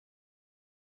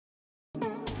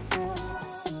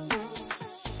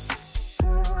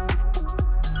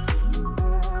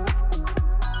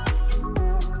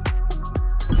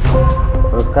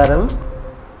നമസ്കാരം.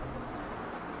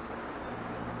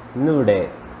 ഇന്നിവിടെ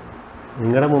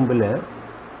നിങ്ങളുടെ മുമ്പിൽ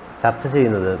ചർച്ച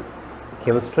ചെയ്യുന്നത്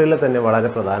കെമിസ്ട്രിയിലെ തന്നെ വളരെ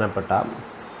പ്രധാനപ്പെട്ട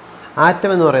ആറ്റം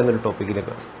എന്ന് പറയുന്നൊരു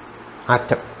ടോപ്പിക്കിലേക്ക്.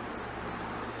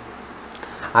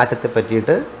 ആറ്റത്തെ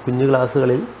പറ്റിയിട്ട് കുഞ്ഞു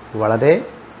ക്ലാസ്സുകളിൽ വളരെ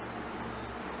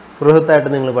ബൃഹത്തായിട്ട്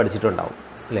നിങ്ങൾ പഠിച്ചിട്ടുണ്ടാവും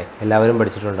അല്ലേ? എല്ലാവരും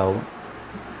പഠിച്ചിട്ടുണ്ടാവും.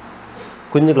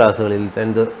 കുഞ്ഞു ക്ലാസ്സുകളിൽ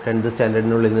 10th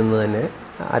സ്റ്റാൻഡേർഡിനുള്ളിൽ നിന്ന് തന്നെ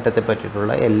ആറ്റത്തെ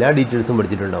പറ്റിയിട്ടുള്ള എല്ലാ ഡീറ്റെയിൽസും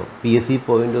പഠിച്ചിട്ടുണ്ടാവും. PSC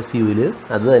പോയിൻ്റ് ഓഫ് വ്യൂവിൽ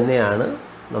അത് തന്നെയാണ്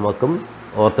നമുക്കും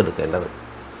ഓർത്തെടുക്കേണ്ടത്.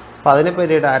 അപ്പോൾ അതിനെ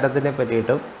പറ്റിയിട്ട് ആറ്റത്തിനെ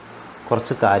പറ്റിയിട്ട്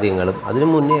കുറച്ച് കാര്യങ്ങളും അതിന്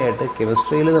മുന്നേ ആയിട്ട്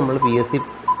കെമിസ്ട്രിയിൽ നമ്മൾ PSC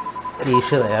പരീക്ഷ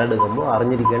തയ്യാറെടുക്കുമ്പോൾ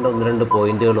അറിഞ്ഞിരിക്കേണ്ട 1-2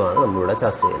 പോയിൻറ്റുകളുമാണ് നമ്മളിവിടെ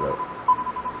ചർച്ച ചെയ്യുന്നത്.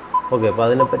 ഓക്കെ, അപ്പോൾ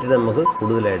അതിനെപ്പറ്റി നമുക്ക്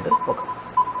കൂടുതലായിട്ട് നോക്കാം.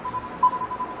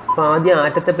 അപ്പോൾ ആദ്യം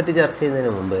ആറ്റത്തെപ്പറ്റി ചർച്ച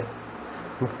ചെയ്യുന്നതിന് മുമ്പ്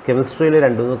കെമിസ്ട്രിയിലെ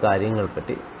 2-3 കാര്യങ്ങൾ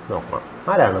പറ്റി നോക്കണം.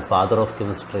 ആരാണ് ഫാദർ ഓഫ്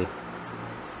കെമിസ്ട്രി?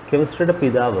 കെമിസ്ട്രിയുടെ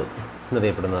പിതാവ്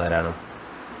എന്നറിയപ്പെടുന്നത് ആരാണ്?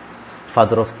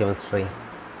 Father of chemistry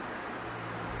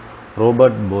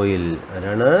Robert Boyle.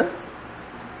 ആരാണ്?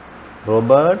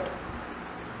 Robert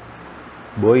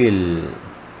Boyle.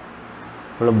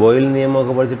 നമ്മൾ ബോയിൽ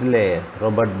നിയമമൊക്കെ പഠിച്ചിട്ടില്ലേ?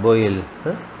 Robert Boyle.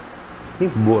 ഈ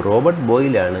റോബർട്ട്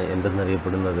ബോയിലാണ്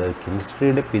എന്തെന്നറിയപ്പെടുന്നത്?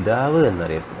 കെമിസ്ട്രിയുടെ പിതാവ്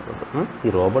എന്നറിയപ്പെടുന്നത്. ഈ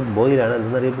റോബർട്ട് ബോയിലാണ്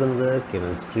എന്തെന്നറിയപ്പെടുന്നത്?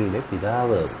 കെമിസ്ട്രിയുടെ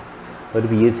പിതാവ്. ഒരു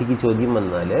PSCക്ക് ചോദ്യം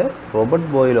വന്നാൽ റോബർട്ട്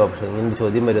ബോയിൽ ഓപ്ഷൻ ഇങ്ങനെ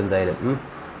ചോദ്യം വരും എന്തായാലും.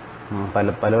 പല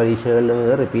പരീക്ഷകളിലും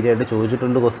റിപ്പീറ്റ് ആയിട്ട്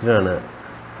ചോദിച്ചിട്ടുണ്ട് ക്വസ്റ്റ്യനാണ്.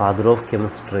 ഫാദർ ഓഫ്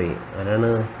കെമിസ്ട്രി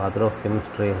ആരാണ്? Father of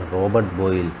chemistry Robert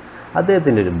Boyle.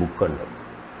 അദ്ദേഹത്തിൻ്റെ ഒരു ബുക്കുണ്ട്,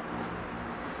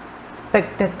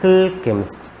 സ്പെക്ടക്കിൾ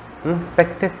കെമിസ്റ്റ്.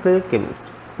 സ്പെക്ടക്കിൾ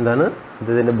കെമിസ്റ്റ് എന്താണ്?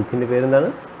 അദ്ദേഹത്തിൻ്റെ ബുക്കിൻ്റെ പേരെന്താണ്?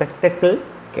 Spectacle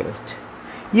chemist.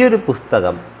 ഈ ഒരു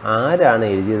പുസ്തകം ആരാണ്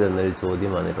എഴുതിയതെന്നൊരു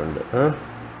ചോദ്യം വന്നിട്ടുണ്ട്.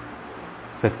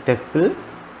 സ്പെക്ടക്കിൾ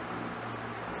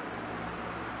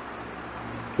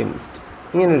കെമിസ്റ്റ്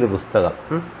ഇങ്ങനൊരു പുസ്തകം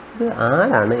ഇത്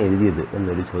ആരാണ് എഴുതിയത്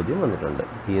എന്നൊരു ചോദ്യം വന്നിട്ടുണ്ട്.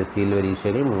 PSCയിൽ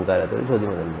പരീക്ഷകളിൽ മുൻകാലത്ത് ഒരു ചോദ്യം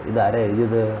വന്നിട്ടുണ്ട്. ഇതാരാ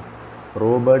എഴുതിയത്?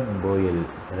 Robert Boyle.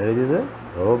 എഴുതിയത്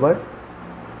Robert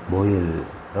Boyle.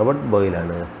 Robert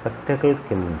ബോയിലാണ് spectacle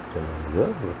chemist എന്നൊരു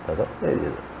പുസ്തകം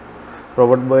എഴുതിയത്.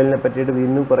 റോബർട്ട് ബോയിലിനെ പറ്റിയിട്ട്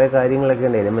വീണ്ടും കുറേ കാര്യങ്ങളൊക്കെ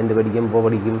ഉണ്ട്. എലമെൻറ്റ് പഠിക്കുമ്പോൾ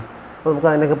പഠിക്കും. അപ്പോൾ നമുക്ക്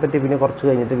അതിനൊക്കെ പറ്റി പിന്നെ കുറച്ച്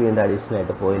കഴിഞ്ഞിട്ട് വീണ്ടും അഡീഷണൽ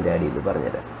ആയിട്ട് പോയിൻ്റ് ആഡ് ചെയ്ത്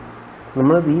പറഞ്ഞുതരാം.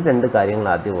 നമ്മൾ ഈ 2 കാര്യങ്ങൾ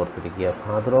ആദ്യം ഓർത്തിരിക്കുക.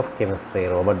 Father of chemistry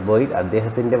Robert Boyle,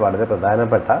 അദ്ദേഹത്തിൻ്റെ വളരെ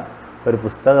പ്രധാനപ്പെട്ട ഒരു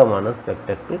പുസ്തകമാണ്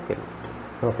സ്പെക്ടക്കിൾ കെമിസ്റ്റ്.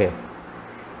 ഓക്കെ,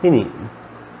 ഇനി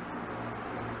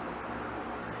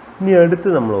അടുത്ത്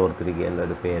നമ്മൾ ഓർത്തിരിക്കേണ്ട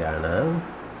ഒരു പേരാണ്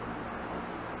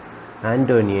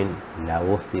ആൻ്റോണിയൻ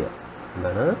ലാവോസിയർ.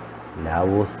 എന്താണ്?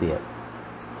 ലാവോസിയർ.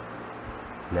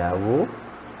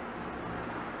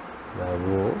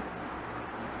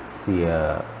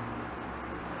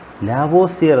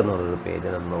 ലാവോസിയർ എന്നുള്ളൊരു പേര്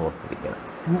നമ്മൾ ഓർത്തിരിക്കണം.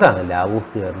 എന്താണ്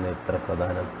ലാവോസിയറിന് ഇത്ര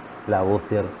പ്രധാനം?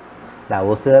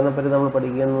 ലാവോസിയറിനെ പറ്റി നമ്മൾ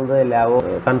പഠിക്കുന്നത്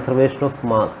കൺസർവേഷൻ ഓഫ്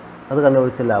മാസ് അത്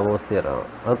കണ്ടുപിടിച്ച ലാവോസിയറാണ്.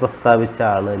 അത് പ്രസ്താവിച്ച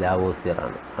ആൾ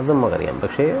ലാവോസിയറാണ്. അത് നമുക്കറിയാം.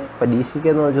 പക്ഷേ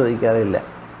പരീക്ഷയ്ക്കൊന്നും അത് ചോദിക്കാറില്ല,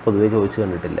 പൊതുവെ ചോദിച്ചു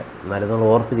കണ്ടിട്ടില്ല. എന്നാലും നമ്മൾ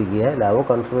ഓർത്തിരിക്കുക,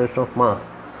 കൺസർവേഷൻ ഓഫ് മാസ്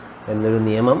എന്നൊരു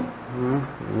നിയമം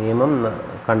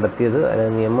കണ്ടെത്തിയത്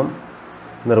അല്ലെങ്കിൽ നിയമം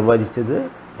നിർവചിച്ചത്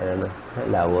ആരാണ്?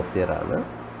 ലാവോസിയറാണ്.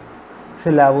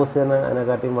 പക്ഷെ ലാവോസിയറിന്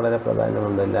അതിനെക്കാട്ടിയും വളരെ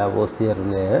പ്രാധാന്യമുണ്ട്.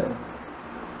 ലാവോസിയറിന്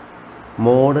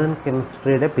മോഡേൺ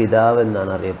കെമിസ്ട്രിയുടെ പിതാവ്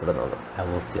എന്നാണ് അറിയപ്പെടുന്നത്.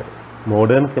 ലാവോസിയർ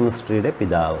മോഡേൺ കെമിസ്ട്രിയുടെ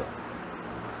പിതാവ്.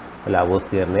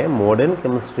 ലാവോസിയറിനെ മോഡേൺ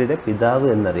കെമിസ്ട്രിയുടെ പിതാവ്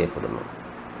എന്നറിയപ്പെടുന്നു.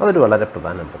 അതൊരു വളരെ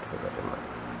പ്രധാനപ്പെട്ട കാര്യമാണ്.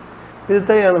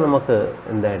 ഇത്രയാണ് നമുക്ക്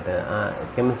എന്തായിട്ട് ആ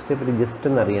കെമിസ്ട്രിയെ പറ്റി ജസ്റ്റ്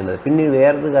ഒന്ന് അറിയേണ്ടത്. പിന്നെ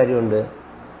വേറൊരു കാര്യമുണ്ട്.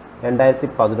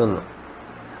 2011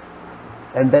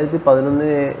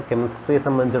 കെമിസ്ട്രിയെ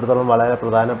സംബന്ധിച്ചിടത്തോളം വളരെ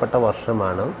പ്രധാനപ്പെട്ട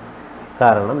വർഷമാണ്.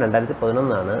 കാരണം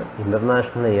 2011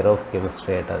 ഇൻ്റർനാഷണൽ ഇയർ ഓഫ്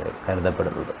കെമിസ്ട്രി ആയിട്ട്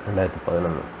കരുതപ്പെടുന്നത്.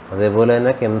 2011. അതേപോലെ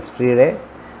തന്നെ കെമിസ്ട്രിയുടെ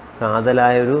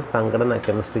കാതലായൊരു സംഘടന,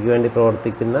 കെമിസ്ട്രിക്ക് വേണ്ടി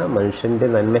പ്രവർത്തിക്കുന്ന മനുഷ്യൻ്റെ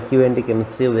നന്മയ്ക്ക് വേണ്ടി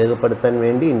കെമിസ്ട്രി ഉപയോഗപ്പെടുത്താൻ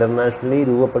വേണ്ടി ഇൻ്റർനാഷണലി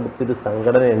രൂപപ്പെടുത്തിയൊരു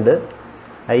സംഘടനയുണ്ട്,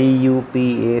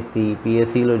 IUPAC.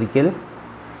 PSCയിൽ ഒരിക്കൽ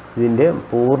ഇതിൻ്റെ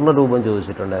പൂർണ്ണരൂപം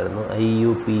ചോദിച്ചിട്ടുണ്ടായിരുന്നു.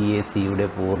 IUPACയുടെ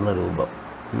പൂർണ്ണരൂപം.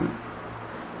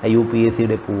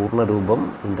 IUPACയുടെ പൂർണ്ണരൂപം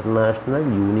international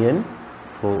union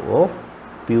of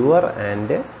pure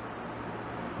and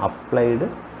applied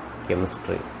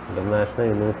chemistry. International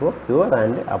union four pure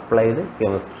and applied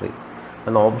chemistry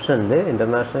എന്ന ഓപ്ഷനിൽ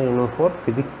international union four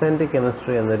physics and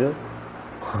chemistry എന്നൊരു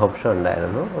ഓപ്ഷൻ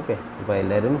ഉണ്ടായിരുന്നു. ഓക്കെ, അപ്പോൾ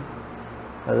എല്ലാവരും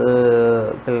അത്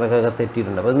ചിലർക്കൊക്കെ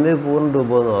തെറ്റിയിട്ടുണ്ട്. അപ്പോൾ അതിൻ്റെ പൂർണ്ണ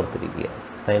രൂപം ഒന്ന് ഓർത്തിരിക്കുക.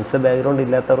 സയൻസ് ബാക്ക്ഗ്രൗണ്ട്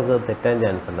ഇല്ലാത്തവർക്ക് തെറ്റാൻ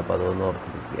ചാൻസ് ഉണ്ട്. അപ്പോൾ അതൊന്ന്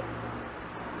ഓർത്തിരിക്കുക.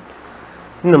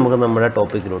 ഇനി നമുക്ക് നമ്മുടെ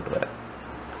ടോപ്പിക്കിലോട്ട് വരാം.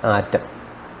 ആറ്റം.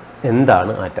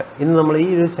 എന്താണ് ആറ്റം? ഇന്ന് നമ്മൾ ഈ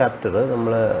ഒരു ചാപ്റ്റർ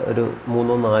നമ്മൾ ഒരു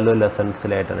 3-4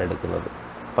 ലെസൺസിലായിട്ടാണ് എടുക്കുന്നത്.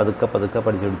 പതുക്കെ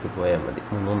പഠിച്ചു പോയാൽ മതി.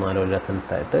 3-4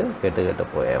 ലെസൺസ് ആയിട്ട് കേട്ട്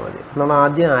പോയാൽ മതി. നമ്മൾ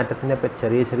ആദ്യം ആറ്റത്തിൻ്റെ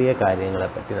ചെറിയ കാര്യങ്ങളെ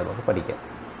പറ്റി നമുക്ക് പഠിക്കാം.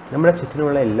 നമ്മുടെ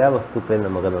ചുറ്റിനുമുള്ള എല്ലാ വസ്തുക്കളെയും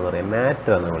നമുക്കെന്ന് പറയാം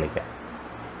മാറ്റർ എന്ന് വിളിക്കാം.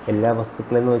 എല്ലാ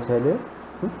വസ്തുക്കളെന്ന് വെച്ചാൽ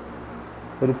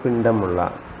ഒരു പിണ്ഡമുള്ള,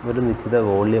 ഒരു നിശ്ചിത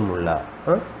വോള്യമുള്ള,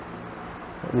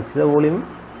 നിശ്ചിത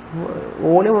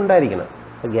വോള്യം ഉണ്ടായിരിക്കണം.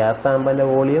 അപ്പോൾ ഗ്യാസ് ആകുമ്പോൾ അതിൻ്റെ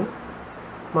വോള്യം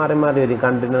മാറി വരും,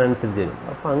 കണ്ടന്റിനനുസരിച്ച് വരും.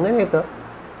 അപ്പോൾ അങ്ങനെയൊക്കെ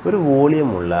ഒരു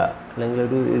വോള്യമുള്ള അല്ലെങ്കിൽ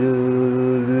ഒരു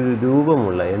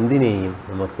രൂപമുള്ള എന്തിനേയും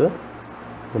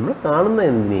നമ്മൾ കാണുന്ന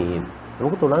എന്തിനേയും,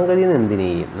 നമുക്ക് തൊടാൻ കഴിയുന്ന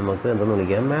എന്തിനേയും നമുക്ക് എന്തെന്ന്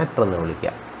വിളിക്കാം? മാറ്റർ എന്ന്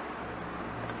വിളിക്കാം.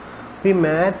 അപ്പോൾ ഈ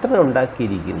മാറ്റർ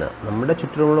ഉണ്ടാക്കിയിരിക്കുന്ന, നമ്മുടെ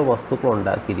ചുറ്റിലുമുള്ള വസ്തുക്കൾ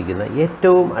ഉണ്ടാക്കിയിരിക്കുന്ന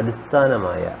ഏറ്റവും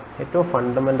അടിസ്ഥാനമായ, ഏറ്റവും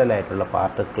ഫണ്ടമെൻ്റലായിട്ടുള്ള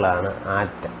പാർട്ടിക്കിളാണ്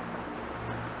ആറ്റം.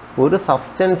 ഒരു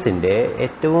സബ്സ്റ്റൻസിൻ്റെ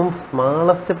ഏറ്റവും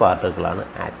സ്മാളസ്റ്റ് പാർട്ടിക്കിളാണ്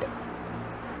ആറ്റം.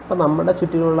 അപ്പോൾ നമ്മുടെ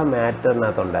ചുറ്റിലുള്ള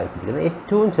മാറ്ററിനകത്ത് ഉണ്ടാക്കിയിരിക്കുന്ന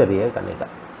ഏറ്റവും ചെറിയ കണിക,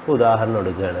 ഉദാഹരണം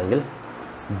എടുക്കുകയാണെങ്കിൽ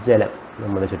ജലം.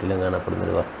 നമ്മുടെ ചുറ്റിലും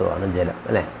കാണപ്പെടുന്നൊരു വസ്തുവാണ് ജലം,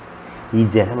 അല്ലേ? ഈ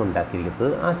ജലം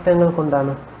ഉണ്ടാക്കിയിരിക്കുന്നത് ആറ്റങ്ങൾ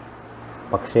കൊണ്ടാണ്.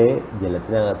 പക്ഷേ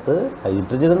ജലത്തിനകത്ത്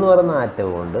ഹൈഡ്രജൻ എന്ന് പറയുന്ന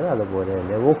ആറ്റമുണ്ട്, അതുപോലെ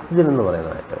തന്നെ ഓക്സിജൻ എന്ന്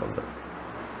പറയുന്ന ആറ്റമുണ്ട്.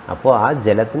 അപ്പോൾ ആ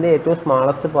ജലത്തിൻ്റെ ഏറ്റവും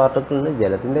സ്മാളസ്റ്റ് പാർട്ടിക്കിളിന്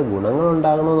ജലത്തിൻ്റെ ഗുണങ്ങൾ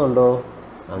ഉണ്ടാകണമെന്നുണ്ടോ?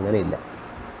 അങ്ങനെയില്ല.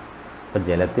 അപ്പോൾ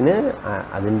ജലത്തിന്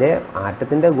അതിൻ്റെ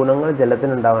ആറ്റത്തിൻ്റെ ഗുണങ്ങൾ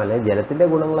ജലത്തിനുണ്ടാവാം, അല്ലെങ്കിൽ ജലത്തിൻ്റെ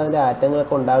ഗുണങ്ങൾ അതിൻ്റെ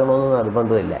ആറ്റങ്ങളൊക്കെ ഉണ്ടാകണമെന്ന്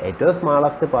നിർബന്ധമില്ല. ഏറ്റവും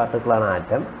സ്മാളസ്റ്റ് പാർട്ടിക്കിളാണ്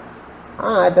ആറ്റം. ആ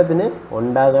ആറ്റത്തിന്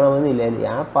ഉണ്ടാകണമെന്നില്ല,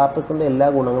 ആ പാർട്ടിക്കിളിൻ്റെ എല്ലാ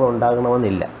ഗുണങ്ങളും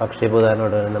ഉണ്ടാകണമെന്നില്ല. പക്ഷേ ഇപ്പോൾ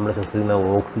ഉദാഹരണമായിട്ട് നമ്മൾ ശ്വസിക്കുന്ന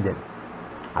ഓക്സിജൻ,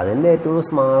 അതിൻ്റെ ഏറ്റവും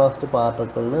സ്മാളസ്റ്റ്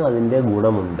പാർട്ടിക്കിളിന് അതിൻ്റെ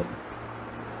ഗുണമുണ്ട്.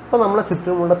 അപ്പോൾ നമ്മളെ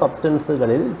ചുറ്റുമുള്ള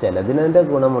സബ്സ്റ്റൻസുകളിൽ ചിലതിനതിൻ്റെ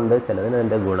ഗുണമുണ്ട്,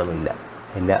 ചിലതിനതിൻ്റെ ഗുണമില്ല,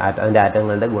 അതിൻ്റെ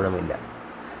ആറ്റങ്ങളുടെ ഗുണമില്ല.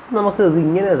 നമുക്ക്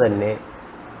ഇതിങ്ങനെ തന്നെ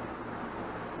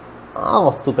ആ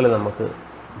വസ്തുക്കളെ നമുക്ക്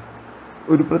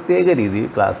ഒരു പ്രത്യേക രീതിയിൽ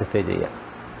ക്ലാസിഫൈ ചെയ്യാം.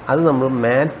 അത് നമ്മൾ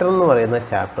മാറ്റർ എന്ന് പറയുന്ന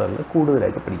ചാപ്റ്ററിൽ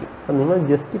കൂടുതലായിട്ട് പഠിക്കും. അപ്പം നിങ്ങൾ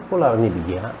ജസ്റ്റ് ഇപ്പോൾ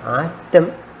അറിഞ്ഞിരിക്കുക ആറ്റം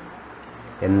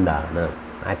എന്താണ്.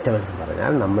 ആറ്റം എന്ന്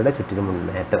പറഞ്ഞാൽ നമ്മുടെ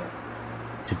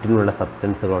ചുറ്റിലുമുള്ള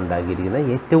സബ്സ്റ്റൻസുകൾ ഉണ്ടാക്കിയിരിക്കുന്ന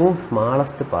ഏറ്റവും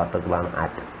സ്മാളസ്റ്റ് പാർട്ടിക്കിളാണ്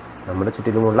ആറ്റം. നമ്മുടെ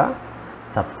ചുറ്റിലുമുള്ള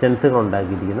സബ്സ്റ്റൻസുകൾ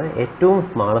ഉണ്ടാക്കിയിരിക്കുന്ന ഏറ്റവും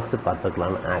സ്മാളസ്റ്റ്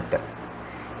പാർട്ടിക്കിളാണ് ആറ്റം.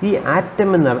 ഈ ആറ്റം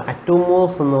എന്നാൽ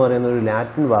അറ്റോമോസ് എന്ന് പറയുന്ന ഒരു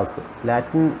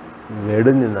ലാറ്റിൻ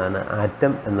വേർഡിൽ നിന്നാണ്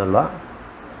ആറ്റം എന്നുള്ള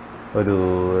ഒരു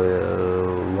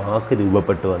വാക്ക്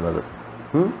രൂപപ്പെട്ടു വന്നത്.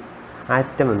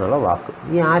 ആറ്റം എന്നുള്ള വാക്ക്,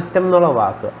 ഈ ആറ്റം എന്നുള്ള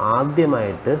വാക്ക്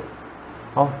ആദ്യമായിട്ട്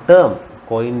ടേം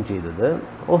കോയിൻ ചെയ്തത്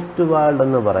ഓസ്റ്റ്വാൾഡ്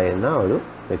എന്ന് പറയുന്ന ഒരു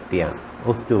വ്യക്തിയാണ്.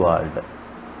 ഓസ്റ്റ്വാൾഡ്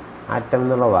ആറ്റം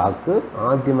എന്നുള്ള വാക്ക്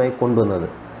ആദ്യമായി കൊണ്ടുവന്നത്,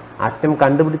 ആറ്റം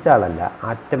കണ്ടുപിടിച്ച ആളല്ല,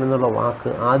 ആറ്റം എന്നുള്ള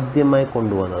വാക്ക് ആദ്യമായി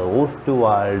കൊണ്ടുവന്നത്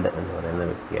ഓസ്റ്റ്വാൾഡ് എന്ന് പറയുന്ന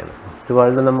വ്യക്തിയാണ്.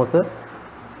 ഓസ്റ്റ്വാൾഡ് നമുക്ക്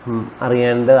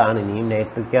അറിയേണ്ടതാണ്. ഇനിയും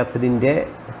നൈട്രിക് ആസിഡിൻ്റെ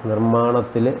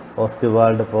നിർമ്മാണത്തിൽ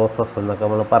ഓസ്റ്റ്വാൾഡ് പ്രോസസ്സ് എന്നൊക്കെ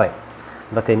നമ്മൾ പറയും,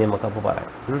 അതൊക്കെ ഇനി നമുക്കപ്പോൾ പറയാം.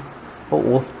 അപ്പോൾ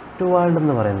ഓസ്റ്റ്വാൾഡ്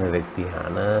എന്ന് പറയുന്ന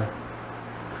വ്യക്തിയാണ്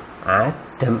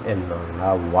ആറ്റം എന്നുള്ള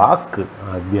വാക്ക്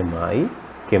ആദ്യമായി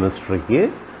കെമിസ്ട്രിക്ക്,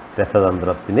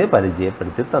 രസതന്ത്രത്തിന്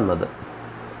പരിചയപ്പെടുത്തി തന്നത്.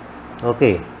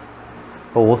 ഓക്കെ,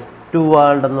 അപ്പോൾ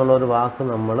ഓസ്റ്റ്വാൾഡ് എന്നുള്ളൊരു വാക്ക്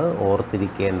നമ്മൾ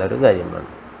ഓർത്തിരിക്കേണ്ട ഒരു കാര്യമാണ്.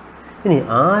 ഇനി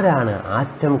ആരാണ്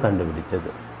ആറ്റം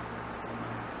കണ്ടുപിടിച്ചത്?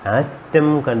 ആറ്റം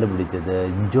കണ്ടുപിടിച്ചത്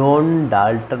ജോൺ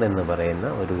ഡാൾട്ടൺ എന്ന് പറയുന്ന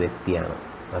ഒരു വ്യക്തിയാണ്.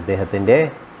 അദ്ദേഹത്തിൻ്റെ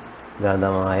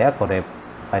ഗാന്ധമായ കുറേ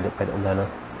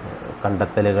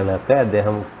കണ്ടെത്തലുകളൊക്കെ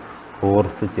അദ്ദേഹം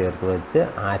കോർത്ത് ചേർത്ത് വെച്ച്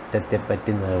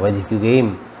ആറ്റത്തെപ്പറ്റി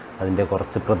നിർവചിക്കുകയും അതിൻ്റെ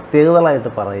കുറച്ച്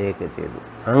പ്രത്യേകതകളായിട്ട് പറയുകയൊക്കെ ചെയ്തു.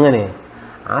 അങ്ങനെ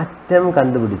ആറ്റം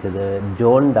കണ്ടുപിടിച്ചത്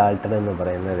ജോൺ ഡാൾട്ടൺ എന്ന്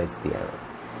പറയുന്ന വ്യക്തിയാണ്.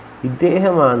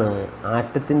 ഇദ്ദേഹമാണ്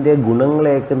ആറ്റത്തിൻ്റെ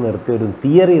ഗുണങ്ങളെയൊക്കെ നിർത്തി ഒരു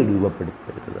തിയറി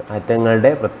രൂപപ്പെടുത്തിയെടുത്തത്.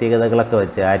 ആറ്റങ്ങളുടെ പ്രത്യേകതകളൊക്കെ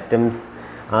വെച്ച്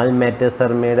all matters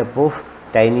are made up of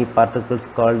tiny particles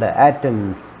called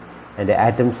atoms, and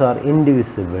atoms are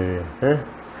indivisible.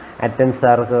 Atoms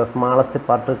are the smallest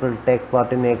particle take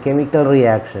part in a chemical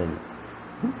reaction.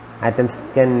 Atoms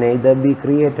can neither be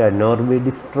created nor be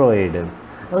destroyed.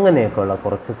 അങ്ങനെയൊക്കെയുള്ള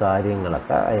കുറച്ച്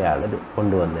കാര്യങ്ങളൊക്കെ അയാൾ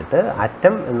കൊണ്ടുവന്നിട്ട്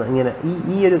atom എന്ന ഇങ്ങനെ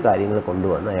ഈ ഒരു കാര്യങ്ങൾ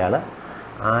കൊണ്ടുവന്ന് അയാൾ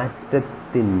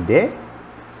ആറ്റത്തിൻ്റെ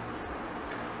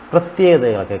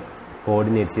പ്രത്യേകതകളൊക്കെ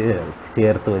കോർഡിനേറ്റ്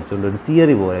ചേർത്ത് വെച്ചുകൊണ്ട് ഒരു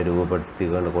തിയറി പോലെ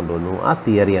രൂപപ്പെടുത്തിക്കൊണ്ട് കൊണ്ടുവന്നു. ആ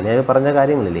തിയറിയാണ് ഞാൻ പറഞ്ഞ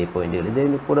കാര്യങ്ങളില്ലേ, ഈ പോയിന്റുകൾ,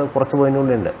 ഇതിന് കൂടെ കുറച്ച്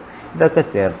പോയിന്റുകളുണ്ട്. ഇതൊക്കെ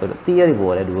ചേർത്തൊരു തിയറി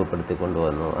പോലെ രൂപപ്പെടുത്തി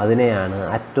കൊണ്ടുവന്നു. അതിനെയാണ്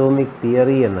അറ്റോമിക്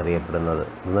തിയറി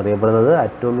എന്നറിയപ്പെടുന്നത്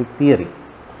അറ്റോമിക് തിയറി.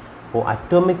 അപ്പോൾ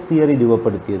അറ്റോമിക് തിയറി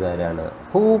രൂപപ്പെടുത്തിയത് ആരാണ്?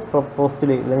 ഹൂ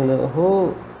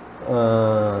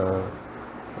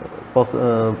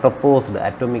പ്രപ്പോസ്ഡ്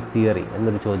അറ്റോമിക് തിയറി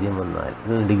എന്നൊരു ചോദ്യം വന്നാൽ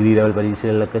ഡിഗ്രി ലെവൽ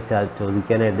പരീക്ഷകളിലൊക്കെ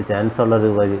ചോദിക്കാനായിട്ട് ചാൻസ്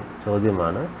ഉള്ളൊരു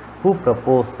ചോദ്യമാണ്. Who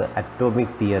proposed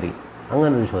atomic theory?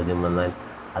 അങ്ങനൊരു ചോദ്യം വന്നാൽ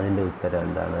അതിൻ്റെ ഉത്തരം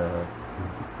എന്താണ്?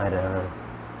 ആരാണ്?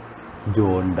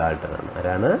 ജോൺ ഡാൾട്ടൺ ആണ്.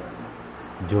 ആരാണ്?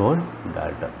 John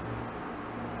Dalton.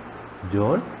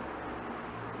 John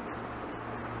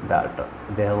Dalton.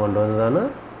 ഇദ്ദേഹം കൊണ്ടുവന്നതാണ്.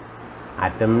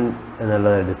 ആറ്റം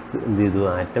എന്നുള്ളത് എന്ത് ചെയ്തു?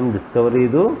 ആറ്റം ഡിസ്കവർ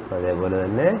ചെയ്തു. അതേപോലെ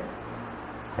തന്നെ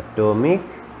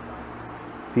അറ്റോമിക്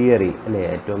തിയറി അല്ലേ,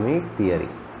 അറ്റോമിക് തിയറി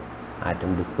ആറ്റം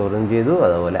ഡിസ്കവറും ചെയ്തു.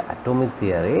 അതുപോലെ അറ്റോമിക്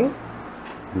തിയറി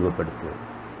രൂപപ്പെടുത്തി.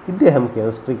 ഇദ്ദേഹം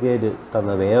കെമിസ്ട്രിക്ക്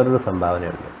തന്ന വേറൊരു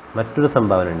സംഭാവനയുണ്ട്, മറ്റൊരു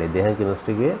സംഭാവനയുണ്ട്. ഇദ്ദേഹം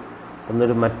കെമിസ്ട്രിക്ക്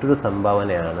തന്നൊരു മറ്റൊരു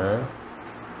സംഭാവനയാണ്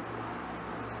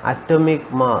അറ്റോമിക്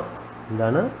മാസ്.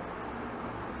 എന്താണ്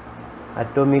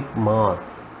അറ്റോമിക്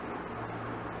മാസ്?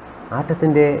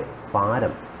 ആറ്റത്തിൻ്റെ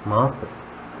ഭാരം, മാസ്.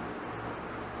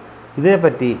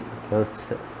 ഇതിനെപ്പറ്റി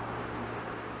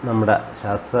നമ്മുടെ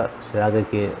ശാസ്ത്ര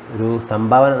ശാഖയ്ക്ക് ഒരു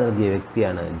സംഭാവന നൽകിയ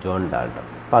വ്യക്തിയാണ് ജോൺ ഡാൾട്ടൺ.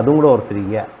 അപ്പോൾ അതും കൂടെ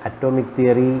ഓർത്തിരിക്കുക. Atomic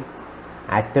theory,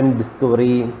 atom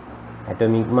discovery,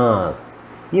 atomic mass,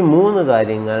 ഈ 3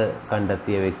 കാര്യങ്ങൾ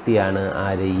കണ്ടെത്തിയ വ്യക്തിയാണ്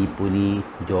ആര്? ഈ പുലി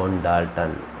ജോൺ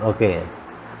ഡാൾട്ടൺ. ഓക്കെ,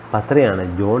 അപ്പം അത്രയാണ്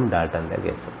ജോൺ ഡാൾട്ടൻ്റെ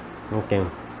കേസ്. ഓക്കെ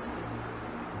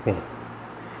ഓക്കെ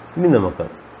ഇനി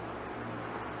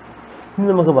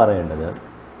നമുക്ക് പറയേണ്ടത്,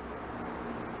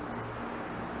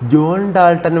 ജോൺ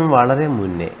ഡാൾട്ടനും വളരെ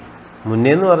മുന്നേ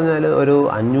എന്ന് പറഞ്ഞാൽ ഒരു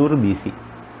 500 BC,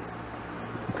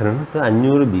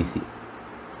 500 BC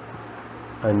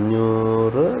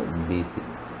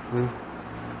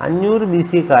 500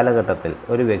 BC കാലഘട്ടത്തിൽ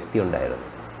ഒരു വ്യക്തി ഉണ്ടായിരുന്നു.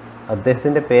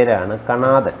 അദ്ദേഹത്തിൻ്റെ പേരാണ്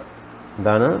കണാദൻ.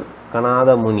 എന്താണ്? കണാദ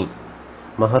മുനി,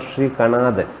 മഹർഷി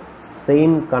കണാദൻ,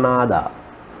 സെയിൻറ്റ് കണാദ.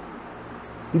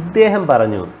 ഇദ്ദേഹം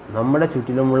പറഞ്ഞു, നമ്മുടെ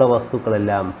ചുറ്റിലുമുള്ള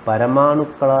വസ്തുക്കളെല്ലാം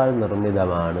പരമാണുക്കളാൽ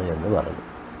നിർമ്മിതമാണ് എന്ന് പറഞ്ഞു.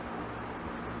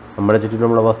 നമ്മുടെ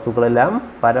ചുറ്റിലുമുള്ള വസ്തുക്കളെല്ലാം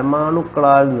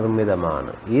പരമാണുക്കളാൽ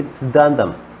നിർമ്മിതമാണ്. ഈ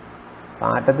സിദ്ധാന്തം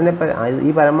ആറ്റത്തിനെ, ഈ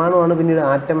പരമാണുവാണ് പിന്നീട്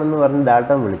ആറ്റം എന്ന് പറഞ്ഞ്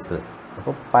ഡാൾട്ടൺ വിളിച്ചത്.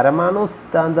 അപ്പോൾ പരമാണു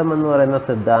സിദ്ധാന്തം എന്ന് പറയുന്ന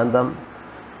സിദ്ധാന്തം,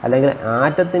 അല്ലെങ്കിൽ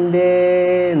ആറ്റത്തിൻ്റെ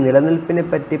നിലനിൽപ്പിനെ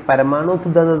പറ്റി പരമാണു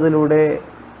സിദ്ധാന്തത്തിലൂടെ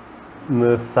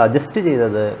സജസ്റ്റ്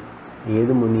ചെയ്തത്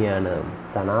ഏത് മുനിയാണ്?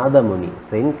 കണാദ മുനി,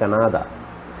 സെയിൻറ്റ്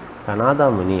കണാദ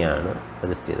മുനിയാണ്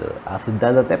സജസ്റ്റ് ചെയ്തത്. ആ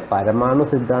സിദ്ധാന്തത്തെ പരമാണു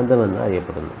സിദ്ധാന്തം എന്ന്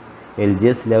അറിയപ്പെടുന്നു.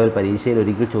 LGS ലെവൽ പരീക്ഷയിൽ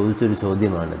ഒരിക്കൽ ചോദിച്ചൊരു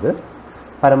ചോദ്യമാണിത്.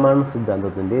 പരമാണു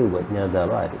സിദ്ധാന്തത്തിൻ്റെ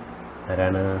ഉപജ്ഞാതാവ്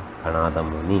ആരാണ്? കണാദ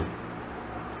മുനി.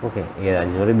 ഓക്കെ,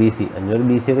 500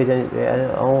 BC ഒക്കെ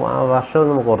ആ വർഷം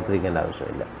നമുക്ക് ഓർത്തിരിക്കേണ്ട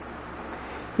ആവശ്യമില്ല.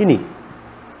 ഇനി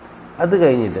അത്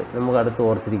കഴിഞ്ഞിട്ട് നമുക്ക് അടുത്ത്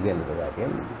ഓർത്തിരിക്കേണ്ട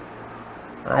കാര്യം,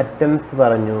 ആറ്റംസ്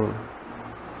പറഞ്ഞു,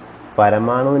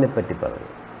 പരമാണുവിനെ പറ്റി പറഞ്ഞു.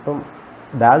 അപ്പം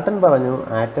ഡാൾട്ടൺ പറഞ്ഞു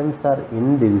ആറ്റംസ് ആർ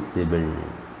ഇൻഡിവിസിബിൾ.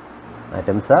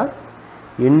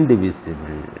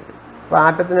 അപ്പോൾ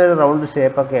ആറ്റത്തിനൊരു റൗണ്ട്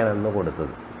ഷേപ്പൊക്കെയാണ് അന്ന്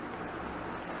കൊടുത്തത്.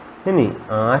 ഇനി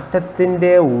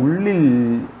ആറ്റത്തിൻ്റെ ഉള്ളിൽ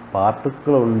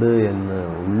പാർട്ടിക്കിളുണ്ട് എന്ന്,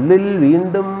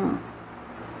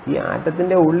 ഈ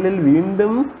ആറ്റത്തിൻ്റെ ഉള്ളിൽ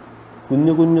വീണ്ടും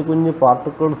കുഞ്ഞു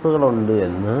പാർട്ടിക്കിൾസുകളുണ്ട്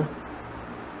എന്ന്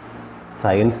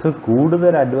സയൻസ്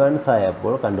കൂടുതൽ അഡ്വാൻസ്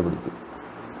ആയപ്പോൾ കണ്ടുപിടിച്ചു.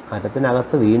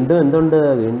 ആറ്റത്തിനകത്ത് വീണ്ടും എന്തുണ്ട്?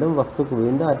 വീണ്ടും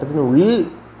ആറ്റത്തിനുള്ളിൽ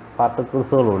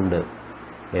പാർട്ടിക്കിൾസുകളുണ്ട്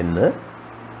എന്ന്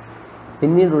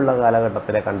പിന്നീടുള്ള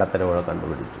കാലഘട്ടത്തിലെ കണ്ടെത്തലുകൾ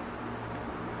കണ്ടുപിടിച്ചു.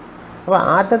 അപ്പോൾ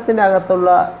ആറ്റത്തിൻ്റെ അകത്തുള്ള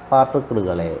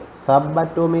പാർട്ടിക്കിളുകളെ സബ്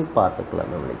അറ്റോമിക് പാർട്ടിക്കിൾ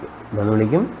എന്ന്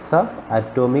വിളിക്കും. Sub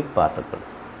atomic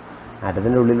particles.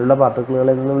 ആറ്റത്തിൻ്റെ ഉള്ളിലുള്ള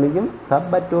പാർട്ടിക്കിളുകളെ എന്ന് വിളിക്കും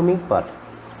സബ് അറ്റോമിക്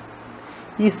പാർട്ടിക്കിൾസ്.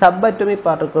 ഈ സബ് അറ്റോമിക്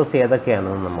പാർട്ടിക്കിൾസ്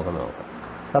ഏതൊക്കെയാണെന്ന് നമുക്ക് നോക്കാം.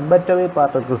 സബ് അറ്റോമിക്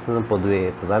പാർട്ടിക്കിൾസ് എന്ന് പൊതുവെ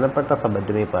പ്രധാനപ്പെട്ട sub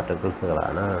atomic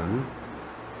പാർട്ടിക്കിൾസുകളാണ്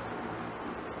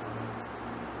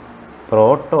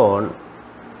proton,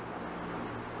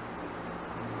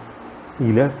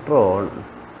 electron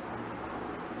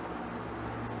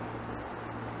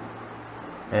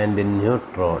and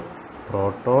neutron.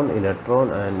 Proton, electron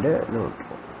and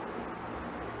neutron.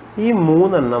 ഈ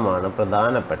 3 എണ്ണമാണ്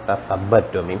പ്രധാനപ്പെട്ട സബ്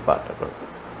അറ്റോമിക് പാർട്ടിക്കിൾ.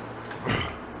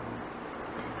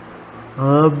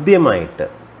 ആദ്യമായിട്ട്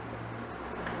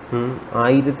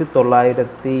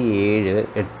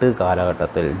 1907-8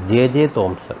 കാലഘട്ടത്തിൽ JJ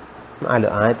തോംസൺ,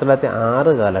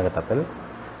 1906 കാലഘട്ടത്തിൽ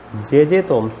JJ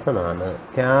തോംസണാണ്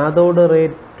cathode ray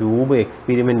tube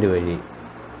experiment വഴി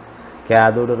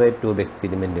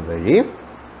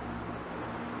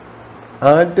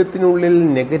ആറ്റത്തിനുള്ളിൽ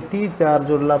നെഗറ്റീവ്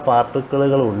ചാർജുള്ള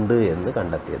പാർട്ടിക്കിളുകൾ ഉണ്ട് എന്ന്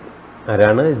കണ്ടെത്തിയത്.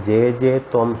 ആരാണ്? JJ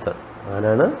Thomson.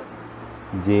 ആരാണ്?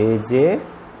 JJ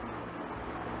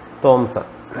Thomson.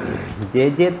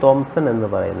 JJ തോംസൺ എന്ന്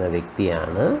പറയുന്ന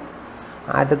വ്യക്തിയാണ്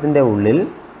ആറ്റത്തിൻ്റെ ഉള്ളിൽ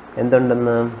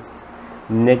എന്തുണ്ടെന്ന്,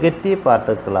 നെഗറ്റീവ്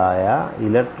പാർട്ടിക്കിളായ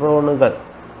ഇലക്ട്രോണുകൾ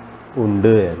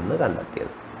ഉണ്ട് എന്ന്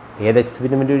കണ്ടെത്തിയത്. ഏത്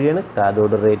എക്സ്പെരിമെൻ്റ് വഴിയാണ്?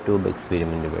 കാഥോഡ് റേ ട്യൂബ്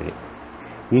എക്സ്പെരിമെൻ്റ് വഴി.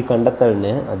 ഈ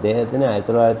കണ്ടെത്തലിന് അദ്ദേഹത്തിന്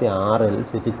 1906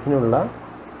 ഫിസിക്സിനുള്ള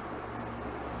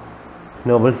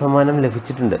നോബൽ സമ്മാനം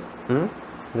ലഭിച്ചിട്ടുണ്ട്.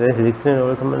 ഫിസിക്സിന്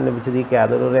നോബൽ സമ്മാനം ലഭിച്ചത് ഈ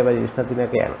കാഥോഡ് റേ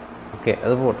പരീക്ഷണത്തിനൊക്കെയാണ്. ഓക്കെ,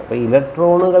 അത് പോട്ടെ. അപ്പോൾ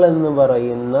ഇലക്ട്രോണുകൾ എന്ന്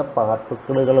പറയുന്ന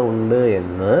പാർട്ടിക്കിളുകൾ ഉണ്ട്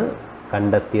എന്ന്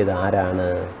കണ്ടെത്തിയത് ആരാണ്?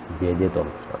 J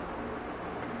Thomson.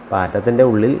 അപ്പോൾ ആറ്റത്തിൻ്റെ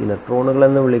ഉള്ളിൽ ഇലക്ട്രോണുകൾ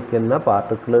എന്ന് വിളിക്കുന്ന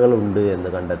പാർട്ടിക്കിളുകൾ ഉണ്ട് എന്ന്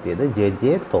കണ്ടെത്തിയത്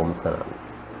ജെ തോംസൺ ആണ്.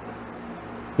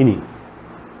 ഇനി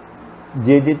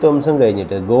ജെ തോംസൺ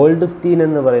കഴിഞ്ഞിട്ട് ഗോൾഡ്സ്റ്റീൻ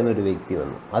എന്ന് പറയുന്ന ഒരു വ്യക്തി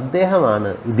വന്നു.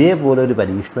 അദ്ദേഹമാണ് ഇതേപോലെ ഒരു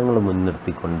പരീക്ഷണങ്ങൾ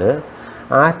മുൻനിർത്തിക്കൊണ്ട്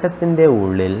ആറ്റത്തിൻ്റെ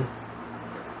ഉള്ളിൽ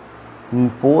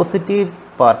പോസിറ്റീവ്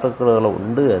പാർട്ടിക്കിളുകൾ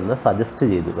ഉണ്ട് എന്ന് സജസ്റ്റ്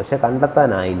ചെയ്തു. പക്ഷെ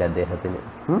കണ്ടെത്താനായില്ല അദ്ദേഹത്തിന്.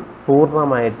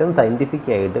 പൂർണ്ണമായിട്ടും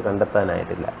സയൻറ്റിഫിക്കായിട്ട്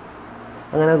കണ്ടെത്താനായിട്ടില്ല.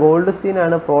 അങ്ങനെ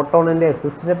ഗോൾഡ്സ്റ്റീനാണ് പ്രോട്ടോണിൻ്റെ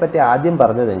എക്സിസ്റ്റിനെ പറ്റി ആദ്യം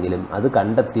പറഞ്ഞതെങ്കിലും അത്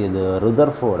കണ്ടെത്തിയത്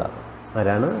റുദർഫോർഡാണ്.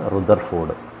 ആരാണ്?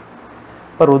 റുദർഫോർഡ്.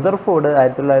 അപ്പോൾ റുദർഫോർഡ്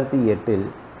 1908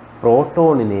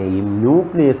 പ്രോട്ടോണിനെയും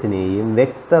ന്യൂക്ലിയസിനെയും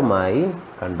വ്യക്തമായി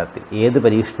കണ്ടെത്തി. ഏത്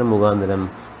പരീക്ഷണം മുഖാന്തരം?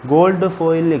 ഗോൾഡ്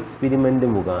ഫോയിൽ എക്സ്പെരിമെൻ്റ്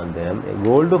മുഖാന്തരം.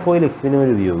 ഗോൾഡ് ഫോയിൽ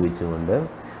എക്സ്പെരിമെൻ്റ് ഉപയോഗിച്ചുകൊണ്ട്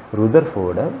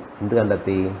റുദർഫോർഡ് എന്ത്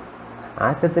കണ്ടെത്തി?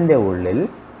 ആറ്റത്തിൻ്റെ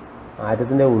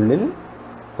ഉള്ളിൽ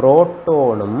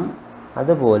പ്രോട്ടോണും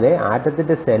അതുപോലെ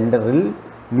ആറ്റത്തിൻ്റെ സെൻറ്ററിൽ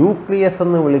ന്യൂക്ലിയസ്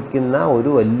എന്ന് വിളിക്കുന്ന ഒരു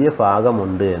വലിയ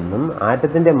ഭാഗമുണ്ട് എന്നും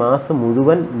ആറ്റത്തിൻ്റെ മാസ്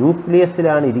മുഴുവൻ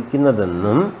ന്യൂക്ലിയസിലാണ്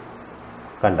ഇരിക്കുന്നതെന്നും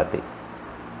കണ്ടെത്തി.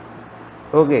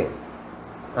 ഓക്കെ,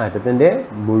 ആറ്റത്തിൻ്റെ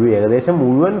ഏകദേശം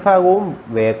മുഴുവൻ ഭാഗവും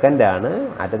വേക്കൻ്റാണ്.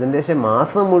 ആറ്റത്തിൻ്റെ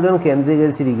മാസ് മുഴുവൻ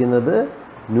കേന്ദ്രീകരിച്ചിരിക്കുന്നത്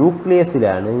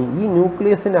ന്യൂക്ലിയസിലാണ്. ഈ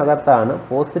ന്യൂക്ലിയസിനകത്താണ്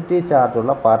പോസിറ്റീവ്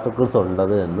ചാർജുള്ള പാർട്ടിക്കിൾസ്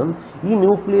ഉള്ളത് എന്നും ഈ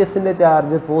ന്യൂക്ലിയസിൻ്റെ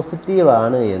ചാർജ്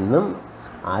പോസിറ്റീവാണ് എന്നും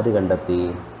ആര് കണ്ടെത്തി?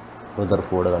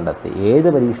 റുദർഫോർഡ് കണ്ടെത്തി. ഏത്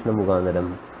പരീക്ഷണം മുഖാന്തരം?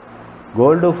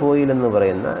 ഗോൾഡ്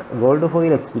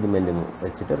ഫോയിൽ എക്സ്പെരിമെൻറ്റ്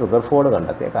വെച്ചിട്ട് റുദർഫോർഡ്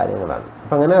കണ്ടെത്തിയ കാര്യങ്ങളാണ്.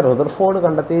 അപ്പം അങ്ങനെ റുദർഫോർഡ്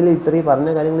കണ്ടെത്തിയതിൽ ഇത്രയും പറഞ്ഞ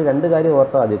കാര്യങ്ങൾ 2 കാര്യം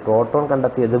ഓർത്താൽ മതി. പ്രോട്ടോൺ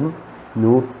കണ്ടെത്തിയതും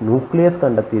ന്യൂക്ലിയസ്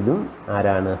കണ്ടെത്തിയതും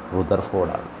ആരാണ്?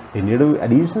 റുദർഫോർഡാണ്. പിന്നീട്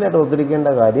അഡീഷണലായിട്ട് ഓർത്തിരിക്കേണ്ട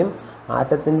കാര്യം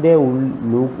ആറ്റത്തിൻ്റെ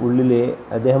ഉള്ളിലെ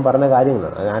അദ്ദേഹം പറഞ്ഞ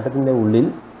കാര്യങ്ങളാണ്. ആറ്റത്തിൻ്റെ ഉള്ളിൽ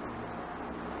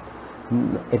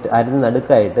ആറ്റത്തിൻ്റെ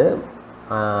നടുക്കായിട്ട്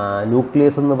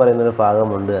ന്യൂക്ലിയസ് എന്ന് പറയുന്നൊരു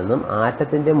ഭാഗമുണ്ട് എന്നും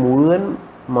ആറ്റത്തിൻ്റെ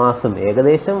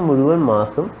ഏകദേശം മുഴുവൻ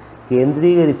മാസും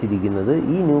കേന്ദ്രീകരിച്ചിരിക്കുന്നത്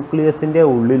ഈ ന്യൂക്ലിയസിൻ്റെ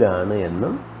ഉള്ളിലാണ്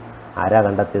എന്നും ആരാ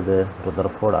കണ്ടെത്തിയത്?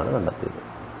 റുദർഫോർഡാണ് കണ്ടെത്തിയത്.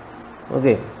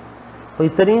 ഓക്കെ, അപ്പോൾ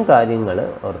ഇത്രയും കാര്യങ്ങൾ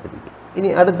ഓർത്തിരിക്കും. ഇനി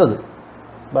അടുത്തത്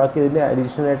ബാക്കി ഇതിൻ്റെ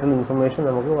അഡീഷണൽ ആയിട്ടുള്ള ഇൻഫർമേഷൻ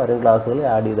നമുക്ക് വരും ക്ലാസ്സുകളിൽ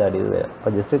ആഡ് ചെയ്ത് വരാം.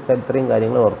 അപ്പോൾ ജസ്റ്റ് ഇത്രയും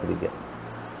കാര്യങ്ങൾ ഓർത്തിരിക്കുക.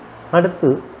 അടുത്ത്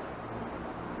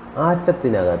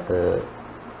ആറ്റത്തിനകത്ത്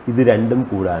ഇത് രണ്ടും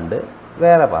കൂടാണ്ട്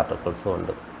വേറെ പാർട്ടിക്കിൾസും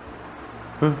ഉണ്ട്.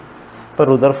 ഇപ്പോൾ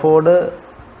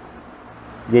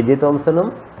ജെ തോംസണും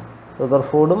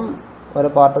റുദർഫോർഡും ഓരോ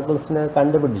പാർട്ടിക്കിൾസിനെ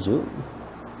കണ്ടുപിടിച്ചു.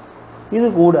 ഇത്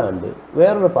കൂടാണ്ട്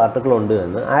വേറൊരു പാർട്ടിക്കിൾ ഉണ്ട്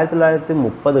എന്ന്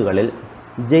 1930കളിൽ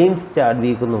ജെയിംസ്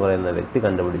ചാഡ്വിക്ക് എന്ന് പറയുന്ന വ്യക്തി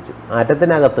കണ്ടുപിടിച്ചു.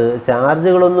 ആറ്റത്തിനകത്ത്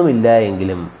ചാർജുകളൊന്നുമില്ല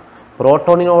എങ്കിലും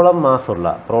പ്രോട്ടോണിനോളം മാസുള്ള,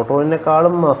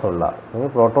 പ്രോട്ടോണിനേക്കാളും മാസുള്ള,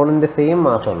 പ്രോട്ടോണിൻ്റെ സെയിം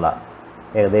മാസുള്ള,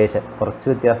 ഏകദേശം കുറച്ച്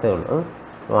വ്യത്യാസമേ ഉള്ളൂ.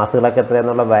 മാസുകളൊക്കെ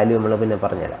എത്രയാണെന്നുള്ള വാല്യൂ നമ്മൾ പിന്നെ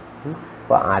പറഞ്ഞുതരാം.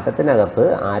 അപ്പോൾ ആറ്റത്തിനകത്ത്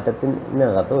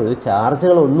ഒരു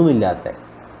ചാർജുകളൊന്നുമില്ലാത്ത,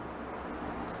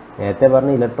 നേരത്തെ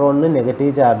പറഞ്ഞ ഇലക്ട്രോണിന്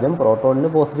നെഗറ്റീവ് ചാർജും പ്രോട്ടോണിന്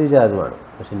പോസിറ്റീവ് ചാർജുമാണ്.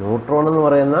 പക്ഷെ ന്യൂട്രോൺ എന്ന്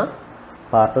പറയുന്ന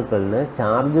പാർട്ടിക്കിളിന്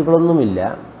ചാർജുകളൊന്നുമില്ല.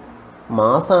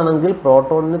 മാസാണെങ്കിൽ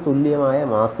പ്രോട്ടോണിന് തുല്യമായ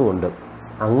മാസും ഉണ്ട്.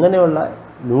 അങ്ങനെയുള്ള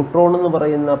ന്യൂട്രോൺ എന്ന്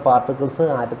പറയുന്ന പാർട്ടിക്കിൾസ്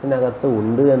ആറ്റത്തിനകത്ത്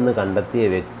ഉണ്ട് എന്ന് കണ്ടെത്തിയ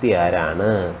വ്യക്തി ആരാണ്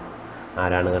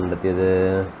കണ്ടെത്തിയത്?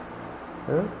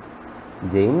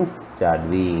 James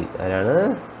Chadwick. ആരാണ്?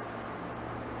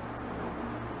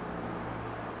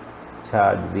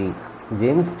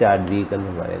 ജെയിംസ് ചാഡ്വിക്ക്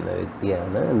എന്ന് പറയുന്ന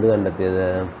വ്യക്തിയാണ് എന്ത് കണ്ടെത്തിയത്?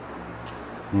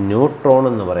 ന്യൂട്രോൺ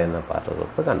എന്ന് പറയുന്ന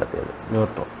പാർട്ടിക്കിൾസ് കണ്ടെത്തിയത്.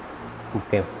 ന്യൂട്രോൺ.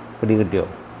 ഓക്കെ, പിടികിട്ടിയോ?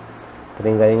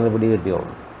 ഇത്രയും കാര്യങ്ങൾ പിടികിട്ടിയോ?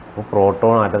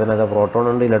 അപ്പോൾ ആറ്റത്തിനകത്ത് പ്രോട്ടോൺ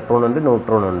ഉണ്ട്, ഇലക്ട്രോൺ ഉണ്ട്,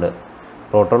 ന്യൂട്രോൺ ഉണ്ട്.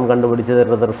 പ്രോട്ടോൺ കണ്ടുപിടിച്ചത്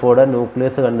റുദർഫോർഡ്,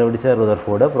 ന്യൂക്ലിയസ് കണ്ടുപിടിച്ചത്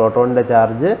റുദർഫോർഡ്. പ്രോട്ടോണിൻ്റെ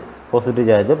ചാർജ് പോസിറ്റീവ്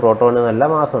ചാർജ്, പ്രോട്ടോണിന് നല്ല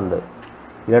മാസമുണ്ട്.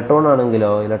 ഇലക്ട്രോൺ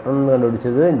ആണെങ്കിലോ, ഇലക്ട്രോൺ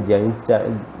കണ്ടുപിടിച്ചത്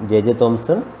ജെ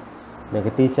തോംസൺ,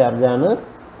 നെഗറ്റീവ് ചാർജാണ്.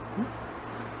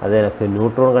 അതിനൊക്കെ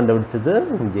ന്യൂട്രോൺ കണ്ടുപിടിച്ചത്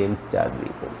ജെയിംസ്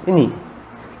ചാഡ്വിക്ക്. ഇനി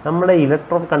നമ്മുടെ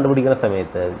ഇലക്ട്രോൺ കണ്ടുപിടിക്കുന്ന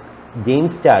സമയത്ത്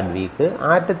ജെയിംസ് ചാഡ്വിക്ക്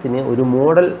ആറ്റത്തിന് ഒരു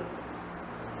മോഡൽ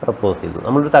പ്രപ്പോസ് ചെയ്തു.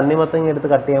 നമ്മളൊരു തണ്ണിമത്തങ്ങ എടുത്ത്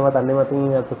കട്ട് ചെയ്യുമ്പോൾ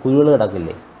തണ്ണിമത്തങ്ങയ്ക്കകത്ത് കുരുകൾ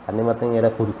കിടക്കില്ലേ?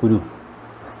 തണ്ണിമത്തങ്ങയുടെ കുരു.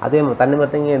 അതേ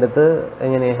തണ്ണിമത്തങ്ങ എടുത്ത്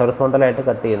എങ്ങനെ ഹൊറിസോണ്ടലായിട്ട്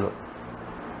കട്ട് ചെയ്യുന്നു.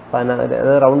 അപ്പോൾ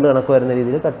അത് റൗണ്ട് കണക്ക് വരുന്ന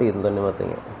രീതിയിൽ കട്ട് ചെയ്യുന്നു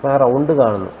തണ്ണിമത്തങ്ങ. അപ്പോൾ ആ റൗണ്ട്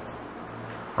കാണുന്നു.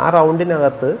 ആ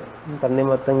റൗണ്ടിനകത്ത്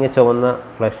തണ്ണിമത്തങ്ങ ചുവന്ന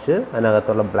ഫ്ലഷ്,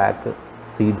 അതിനകത്തുള്ള ബ്ലാക്ക്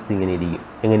സീഡ്സ് ഇങ്ങനെ ഇരിക്കും.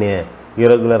 എങ്ങനെയാണ്?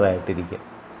 ഇറഗുലറായിട്ടിരിക്കും.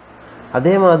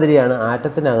 അതേമാതിരിയാണ്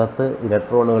ആറ്റത്തിനകത്ത്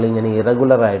ഇലക്ട്രോണുകൾ ഇങ്ങനെ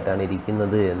ഇറഗുലറായിട്ടാണ്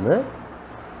ഇരിക്കുന്നത് എന്ന്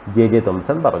ജെ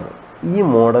തോംസൺ പറഞ്ഞു. ഈ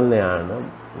മോഡലിനെയാണ്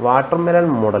വാട്ടർമെലൺ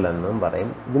മോഡൽ എന്നും പറയും.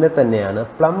 ഇതിനെ തന്നെയാണ്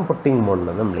പ്ലം പുട്ടിംഗ് മോഡൽ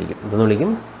എന്നും വിളിക്കും. ഇതെന്ന്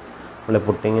വിളിക്കും. നമ്മളെ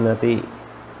പുട്ടിങ്ങിനകത്ത് ഈ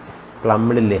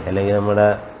പ്ലമ്മിടില്ലേ, അല്ലെങ്കിൽ നമ്മുടെ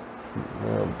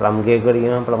പ്ലം കേക്ക്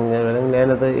പഠിക്കുമ്പോൾ പ്ലം കേക്ക് അല്ലെങ്കിൽ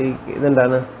അതിനകത്ത് ഈ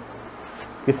ഇതുണ്ടാണ്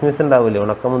കിസ്മിസ് ഉണ്ടാവില്ലേ,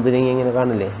 ഉണക്കമുന്തിരിങ്ങ ഇങ്ങനെ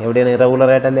കാണില്ലേ, എവിടെയാണ്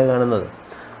ഇറഗുലറായിട്ടല്ലേ കാണുന്നത്.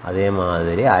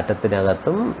 അതേമാതിരി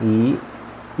ആറ്റത്തിനകത്തും ഈ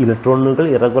ഇലക്ട്രോണുകൾ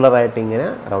ഇറഗുലറായിട്ട് ഇങ്ങനെ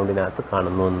റൗണ്ടിനകത്ത്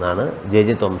കാണുന്നു എന്നാണ് ജെ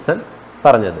തോംസൺ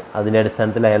പറഞ്ഞത്. അതിൻ്റെ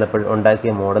അടിസ്ഥാനത്തിൽ അയാൾ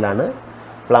ഉണ്ടാക്കിയ മോഡലാണ്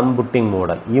പ്ലം പുട്ടിംഗ്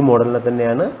മോഡൽ. ഈ മോഡലിനെ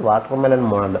തന്നെയാണ് വാട്ടർമെലൺ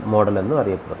മോഡൽ എന്നും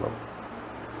അറിയപ്പെടുന്നത്.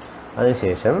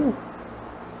 അതിനുശേഷം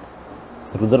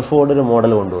റുദർഫോർഡ് ഒരു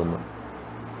മോഡൽ കൊണ്ടുവന്നു.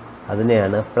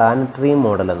 അതിനെയാണ് പ്ലാനറ്ററി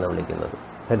മോഡൽ എന്ന് വിളിക്കുന്നത്.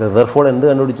 റുദർഫോർഡ് എന്ത്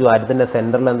കണ്ടുപിടിച്ചു? ആറ്റത്തിൻ്റെ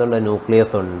സെൻറ്ററിൽ എന്തുണ്ട്?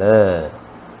 ന്യൂക്ലിയസ് ഉണ്ട്.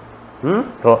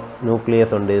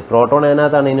 ന്യൂക്ലിയസ് ഉണ്ട്. പ്രോട്ടോൺ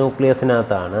അതിനകത്താണ്, ഈ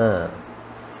ന്യൂക്ലിയസിനകത്താണ്.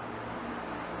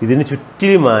 ഇതിന്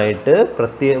ചുറ്റിലുമായിട്ട്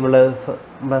നമ്മളെ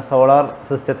സോളാർ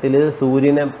സിസ്റ്റത്തിൽ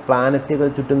സൂര്യനെ പ്ലാനറ്റുകൾ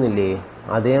ചുറ്റുന്നില്ലേ,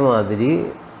 അതേമാതിരി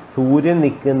സൂര്യൻ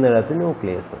നിൽക്കുന്നിടത്ത്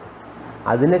ന്യൂക്ലിയസ്,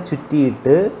 അതിനെ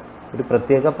ചുറ്റിയിട്ട് ഒരു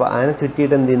പ്രത്യേക അതിനെ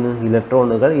ചുറ്റിയിട്ട് എന്ത് ചെയ്യുന്നു?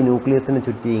 ഇലക്ട്രോണുകൾ ഈ ന്യൂക്ലിയസിനെ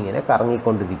ചുറ്റി ഇങ്ങനെ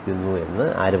കറങ്ങിക്കൊണ്ടിരിക്കുന്നു എന്ന്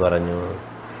ആര് പറഞ്ഞു?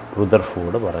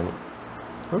 റുദർഫോർഡ്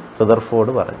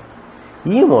പറഞ്ഞു.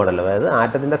 ഈ മോഡൽ, അതായത്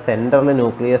ആറ്റത്തിൻ്റെ സെൻറ്ററിൽ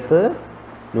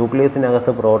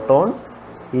ന്യൂക്ലിയസിനകത്ത് പ്രോട്ടോൺ,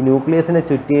 ഈ ന്യൂക്ലിയസിനെ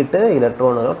ചുറ്റിയിട്ട്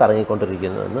ഇലക്ട്രോണുകൾ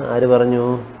കറങ്ങിക്കൊണ്ടിരിക്കുന്നുവെന്ന് ആര് പറഞ്ഞു?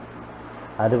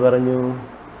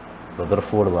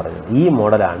 റുദർഫോർഡ് പറഞ്ഞു. ഈ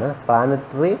മോഡലാണ്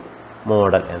പ്ലാനറ്ററി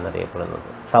മോഡൽ എന്നറിയപ്പെടുന്നത്.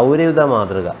 സൗരയുധ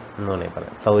മാതൃക എന്ന് വേണമെങ്കിൽ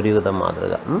പറയാം. സൗരയുധ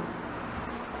മാതൃക,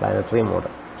 പ്ലാനറ്ററി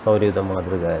മോഡൽ, സൗരയുധ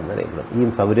മാതൃക എന്നറിയപ്പെടുന്നത്. ഈ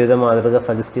സൗരയുധ മാതൃക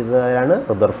സജസ്റ്റ് ചെയ്തതാണ്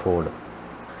റുദർഫോർഡ്.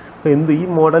 അപ്പോൾ ഈ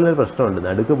മോഡലിൽ പ്രശ്നമുണ്ട്.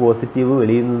 നടുക്ക് പോസിറ്റീവ്,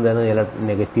 വെളിയിൽ നിന്നാണ്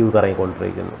നെഗറ്റീവ്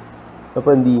കറങ്ങിക്കൊണ്ടിരിക്കുന്നത്.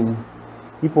 അപ്പോൾ എന്ത് ചെയ്യും?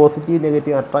 ഈ പോസിറ്റീവ്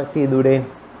നെഗറ്റീവ് അട്രാക്ട്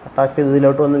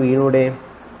ചെയ്തതിലോട്ട് വന്ന് വീണൂടെ?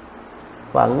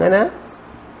 അപ്പോൾ അങ്ങനെ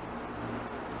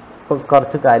ഇപ്പോൾ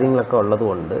കുറച്ച് കാര്യങ്ങളൊക്കെ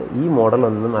ഉള്ളതുകൊണ്ട് ഈ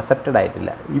മോഡലൊന്നും അക്സെപ്റ്റഡ്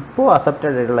ആയിട്ടില്ല. ഇപ്പോൾ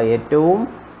അക്സെപ്റ്റഡ് ആയിട്ടുള്ള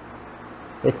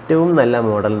ഏറ്റവും നല്ല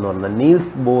മോഡൽ എന്ന് പറഞ്ഞാൽ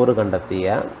നീൽസ് ബോർ കണ്ടെത്തിയ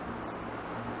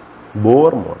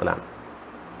ബോർ മോഡലാണ്.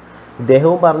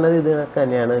 ഇദ്ദേഹവും പറഞ്ഞത് ഇതിനൊക്കെ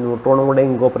തന്നെയാണ്. ന്യൂട്രോണും കൂടെ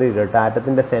ഇൻകോപ്പറേറ്റ് ചെയ്തിട്ട്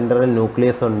ആറ്റത്തിൻ്റെ സെൻറ്ററിൽ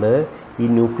ന്യൂക്ലിയസ് ഉണ്ട്. ഈ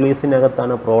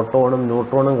ന്യൂക്ലിയസിനകത്താണ് പ്രോട്ടോണും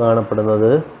ന്യൂട്രോണും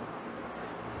കാണപ്പെടുന്നത്.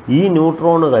 ഈ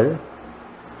ന്യൂട്രോണുകൾ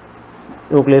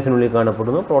ന്യൂക്ലിയസിനുള്ളിൽ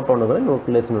കാണപ്പെടുന്നു, പ്രോട്ടോണുകൾ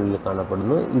ന്യൂക്ലിയസിനുള്ളിൽ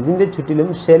കാണപ്പെടുന്നു. ഇതിൻ്റെ ചുറ്റിലും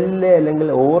ഷെല്ല് അല്ലെങ്കിൽ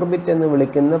ഓർബിറ്റ് എന്ന്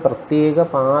വിളിക്കുന്ന പ്രത്യേക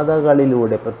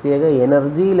പാതകളിലൂടെ, പ്രത്യേക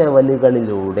എനർജി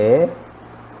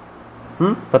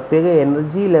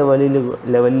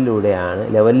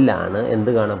ലെവലിലാണ് എന്ത്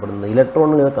കാണപ്പെടുന്നത്?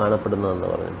 ഇലക്ട്രോണുകൾ കാണപ്പെടുന്നതെന്ന്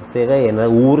പറഞ്ഞു. പ്രത്യേക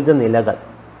ഊർജ്ജ നിലകൾ.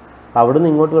 അവിടുന്ന്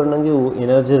ഇങ്ങോട്ട് വരണമെങ്കിൽ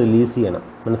എനർജി റിലീസ് ചെയ്യണം.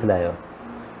 മനസ്സിലായോ?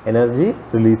 എനർജി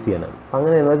റിലീസ് ചെയ്യണം.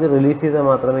 അങ്ങനെ എനർജി റിലീസ് ചെയ്താൽ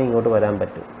മാത്രമേ ഇങ്ങോട്ട് വരാൻ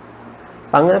പറ്റൂ.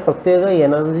 അങ്ങനെ പ്രത്യേക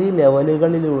എനർജി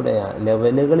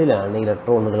ലെവലുകളിലാണ്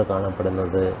ഇലക്ട്രോണുകൾ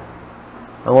കാണപ്പെടുന്നത്.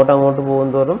 അങ്ങോട്ട്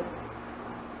പോകുന്തോറും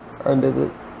അതിൻ്റെ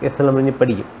കേസ് നമ്മൾ ഇനി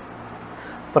പഠിക്കും.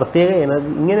 പ്രത്യേക എനർജി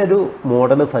ഇങ്ങനൊരു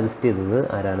മോഡൽ സജസ്റ്റ് ചെയ്തത്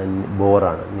ആരാണ്?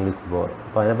 ബോറാണ്, നീൽസ് ബോർ.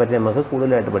 അപ്പോൾ അതിനെപ്പറ്റി നമുക്ക്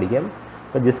കൂടുതലായിട്ട് പഠിക്കാം.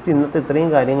 അപ്പോൾ ജസ്റ്റ് ഇന്നത്തെ ഇത്രയും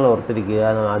കാര്യങ്ങൾ ഓർത്തിരിക്കുക.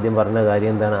 ആദ്യം പറഞ്ഞ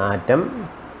കാര്യം എന്താണ്? ആറ്റം,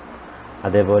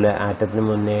 അതേപോലെ ആറ്റത്തിന്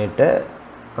മുന്നേയായിട്ട്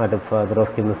father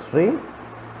of chemistry,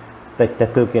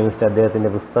 spectacle chemist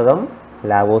അദ്ദേഹത്തിൻ്റെ പുസ്തകം,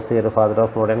 Lavoisier father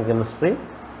of modern chemistry,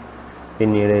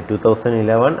 പിന്നീട്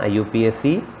 2011 IUPAC,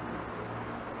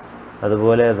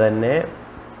 അതുപോലെ തന്നെ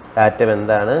ആറ്റം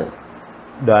എന്താണ്,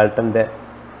 ഡാൾട്ടൻ്റെ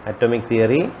അറ്റോമിക്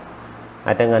തിയറി,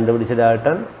 ആറ്റം കണ്ടുപിടിച്ച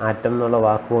ഡാൾട്ടൺ, ആറ്റം എന്നുള്ള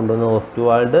വാക്ക് കൊണ്ടുവന്ന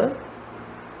ഓസ്റ്റ്വാൾഡ്,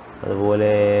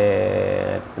 അതുപോലെ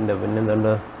ആറ്റത്തിൻ്റെ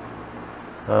പിന്നെന്തുണ്ട്,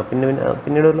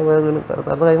 പിന്നീടുള്ള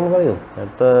അടുത്ത കാര്യങ്ങൾ പറയൂ.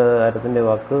 അടുത്ത ആറ്റത്തിൻ്റെ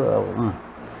വാക്ക്,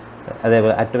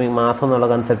 അതേപോലെ അറ്റോമിക് മാസം എന്നുള്ള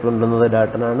കൺസെപ്റ്റ് കൊണ്ടുവന്നത്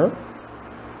ഡാൾട്ടനാണ്.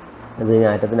 അത് കഴിഞ്ഞ്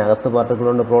ആറ്റത്തിനകത്ത്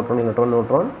പാർട്ടിക്കിളുണ്ട്, പ്രോട്ടോൺ, ഇലക്ട്രോൺ,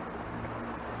 ന്യൂട്രോൺ.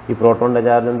 ഈ പ്രോട്ടോണിൻ്റെ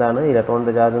ചാർജ് എന്താണ്,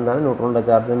 ഇലക്ട്രോണിൻ്റെ ചാർജ് എന്താണ്, ന്യൂട്രോണിൻ്റെ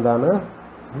ചാർജ് എന്താണ്,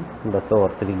 ഇതൊക്കെ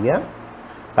ഓർത്തിരിക്കുക.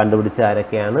 കണ്ടുപിടിച്ച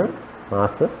ആരൊക്കെയാണ്,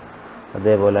 മാസ്,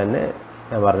 അതേപോലെ തന്നെ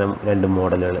ഞാൻ പറഞ്ഞ 2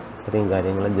 മോഡലുകൾ. ഇത്രയും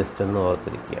കാര്യങ്ങൾ ജസ്റ്റ് ഒന്ന്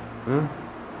ഓർത്തിരിക്കുക.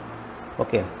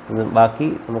 ഓക്കെ, ബാക്കി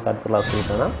നമുക്ക് അടുത്ത ക്ലാസ്സിൽ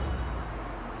കാണാം.